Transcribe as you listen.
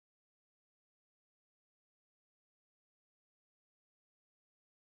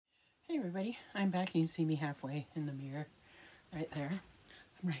Hey everybody, I'm back. You can see me halfway in the mirror right there.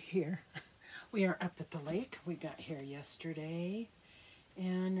 I'm right here. We are up at the lake. We got here yesterday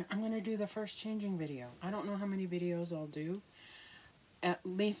and I'm going to do the first changing video. I don't know how many videos I'll do. At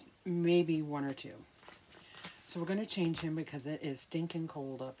least maybe one or two. So we're going to change him because it is stinking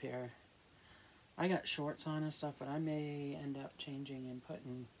cold up here. I got shorts on and stuff, but I may end up changing and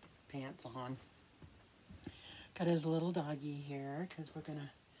putting pants on. Got his little doggy here because we're going to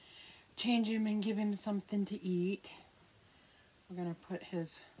change him and give him something to eat. We're going to put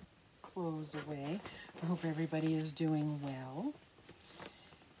his clothes away. I hope everybody is doing well.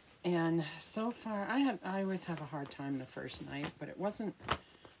 And so far, I always have a hard time the first night, but it wasn't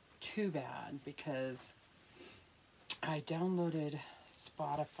too bad because I downloaded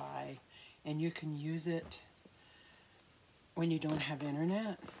Spotify and you can use it when you don't have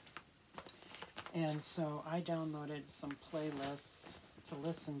internet. And so I downloaded some playlists to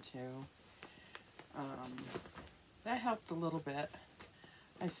listen to. That helped a little bit.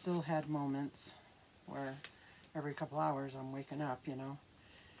 I still had moments where every couple hours I'm waking up, you know,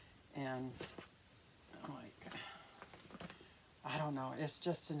 and I'm like, I don't know, it's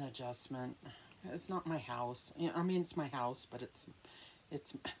just an adjustment. It's not my house. I mean, it's my house, but it's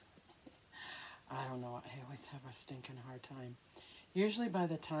I don't know, I always have a stinking hard time. Usually by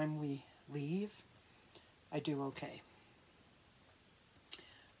the time we leave, I do okay.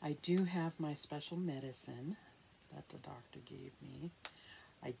 I do have my special medicine that the doctor gave me.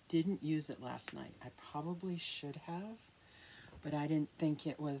 I didn't use it last night. I probably should have, but I didn't think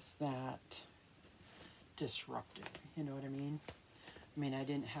it was that disruptive. You know what I mean? I mean, I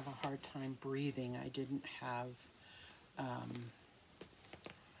didn't have a hard time breathing. I didn't have,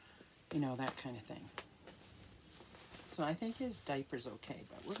 you know, that kind of thing. So I think his diaper's okay,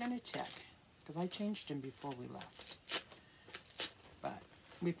 but we're going to check because I changed him before we left. But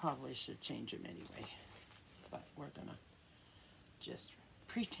we probably should change him anyway. But we're going to just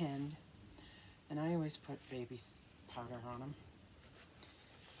pretend. And I always put baby powder on him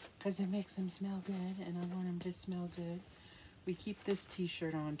because it makes him smell good, and I want him to smell good. We keep this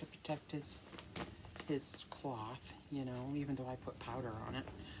t-shirt on to protect his cloth, you know, even though I put powder on it.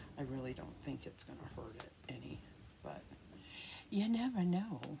 I really don't think it's going to hurt it any, but you never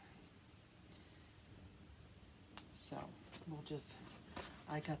know. So we'll just,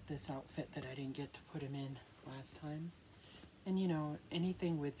 I got this outfit that I didn't get to put him in last time. And you know,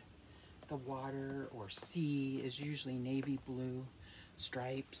 anything with the water or sea is usually navy blue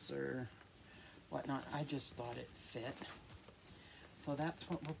stripes or whatnot. I just thought it fit. So that's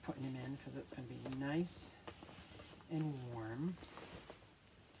what we're putting him in because it's going to be nice and warm.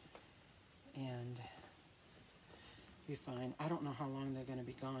 And be fine. I don't know how long they're going to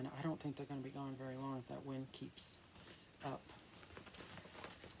be gone. I don't think they're going to be gone very long if that wind keeps up.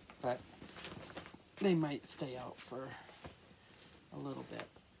 But they might stay out for a little bit.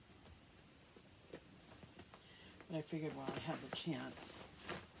 But I figured while I have the chance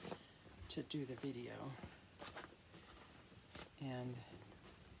to do the video, and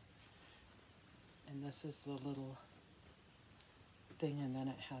this is the little thing, and then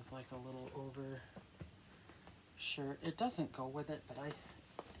it has like a little over shirt. It doesn't go with it, but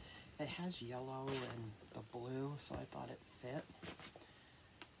it has yellow and the blue, so I thought it fit.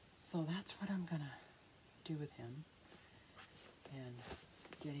 So that's what I'm gonna do with him and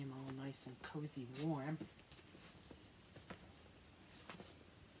get him all nice and cozy warm.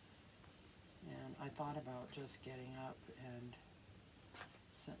 And I thought about just getting up and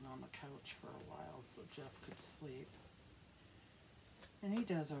sitting on the couch for a while so Jeff could sleep. And he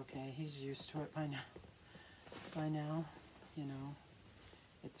does okay. He's used to it by now, you know.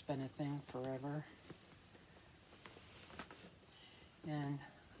 It's been a thing forever. And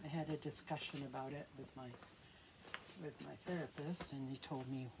I had a discussion about it with my therapist, and he told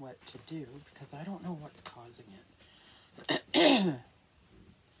me what to do because I don't know what's causing it.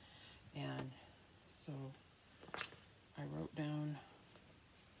 And so I wrote down,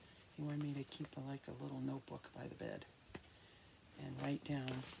 he wanted me to keep like a little notebook by the bed and write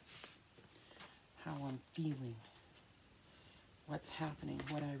down how I'm feeling, what's happening,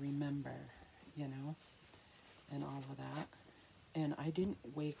 what I remember, you know, and all of that. And I didn't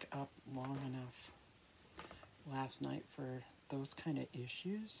wake up long enough last night for those kind of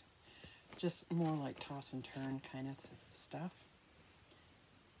issues. Just more like toss and turn kind of stuff.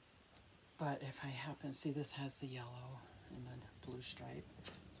 But if I happen, see, this has the yellow and the blue stripe.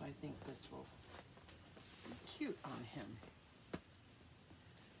 So I think this will be cute on him.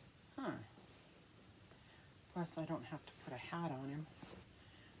 Huh. Plus I don't have to put a hat on him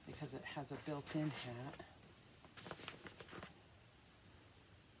because it has a built-in hat.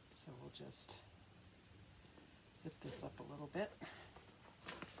 So we'll just zip this up a little bit.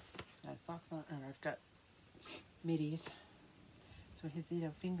 He's got socks on, and I've got middies, so his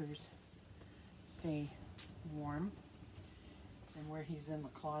little fingers stay warm. And where he's in the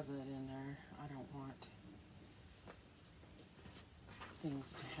closet in there, I don't want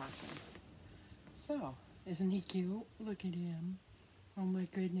things to happen. So, isn't he cute? Look at him. Oh my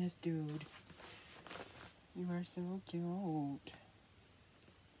goodness, dude. You are so cute.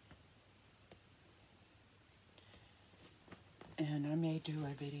 And I may do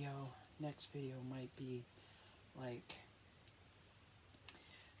a video, next video might be like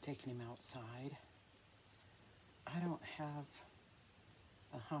taking him outside. I don't have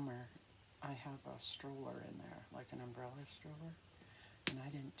a Hummer. I have a stroller in there, like an umbrella stroller, and I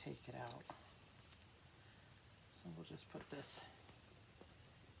didn't take it out. So we'll just put this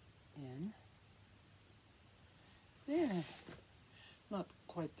in. There. Not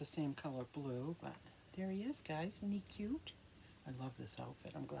quite the same color blue, but there he is, guys. Isn't he cute? I love this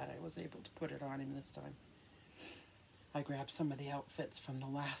outfit. I'm glad I was able to put it on him this time. I grabbed some of the outfits from the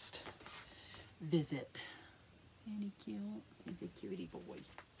last visit. Isn't he cute? He's a cutie boy.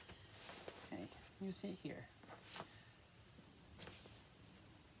 Okay, you sit here.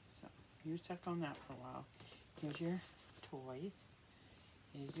 So, you suck on that for a while. Here's your toys.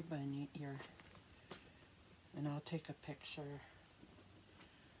 Here's your bunny, and I'll take a picture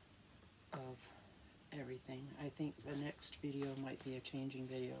of everything. I think the next video might be a changing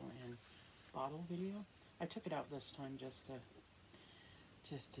video and bottle video. I took it out this time just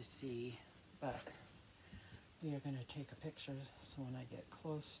to see, but we are going to take a picture so when I get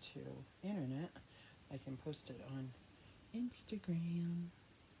close to internet, I can post it on Instagram.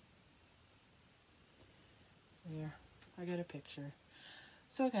 There, I got a picture.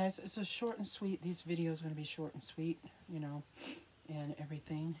 So guys, it's a short and sweet. These videos are going to be short and sweet, you know, and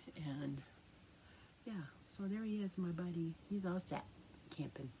everything. And yeah, so there he is, my buddy. He's all set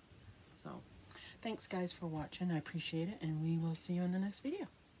camping. So thanks guys for watching. I appreciate it, and we will see you in the next video.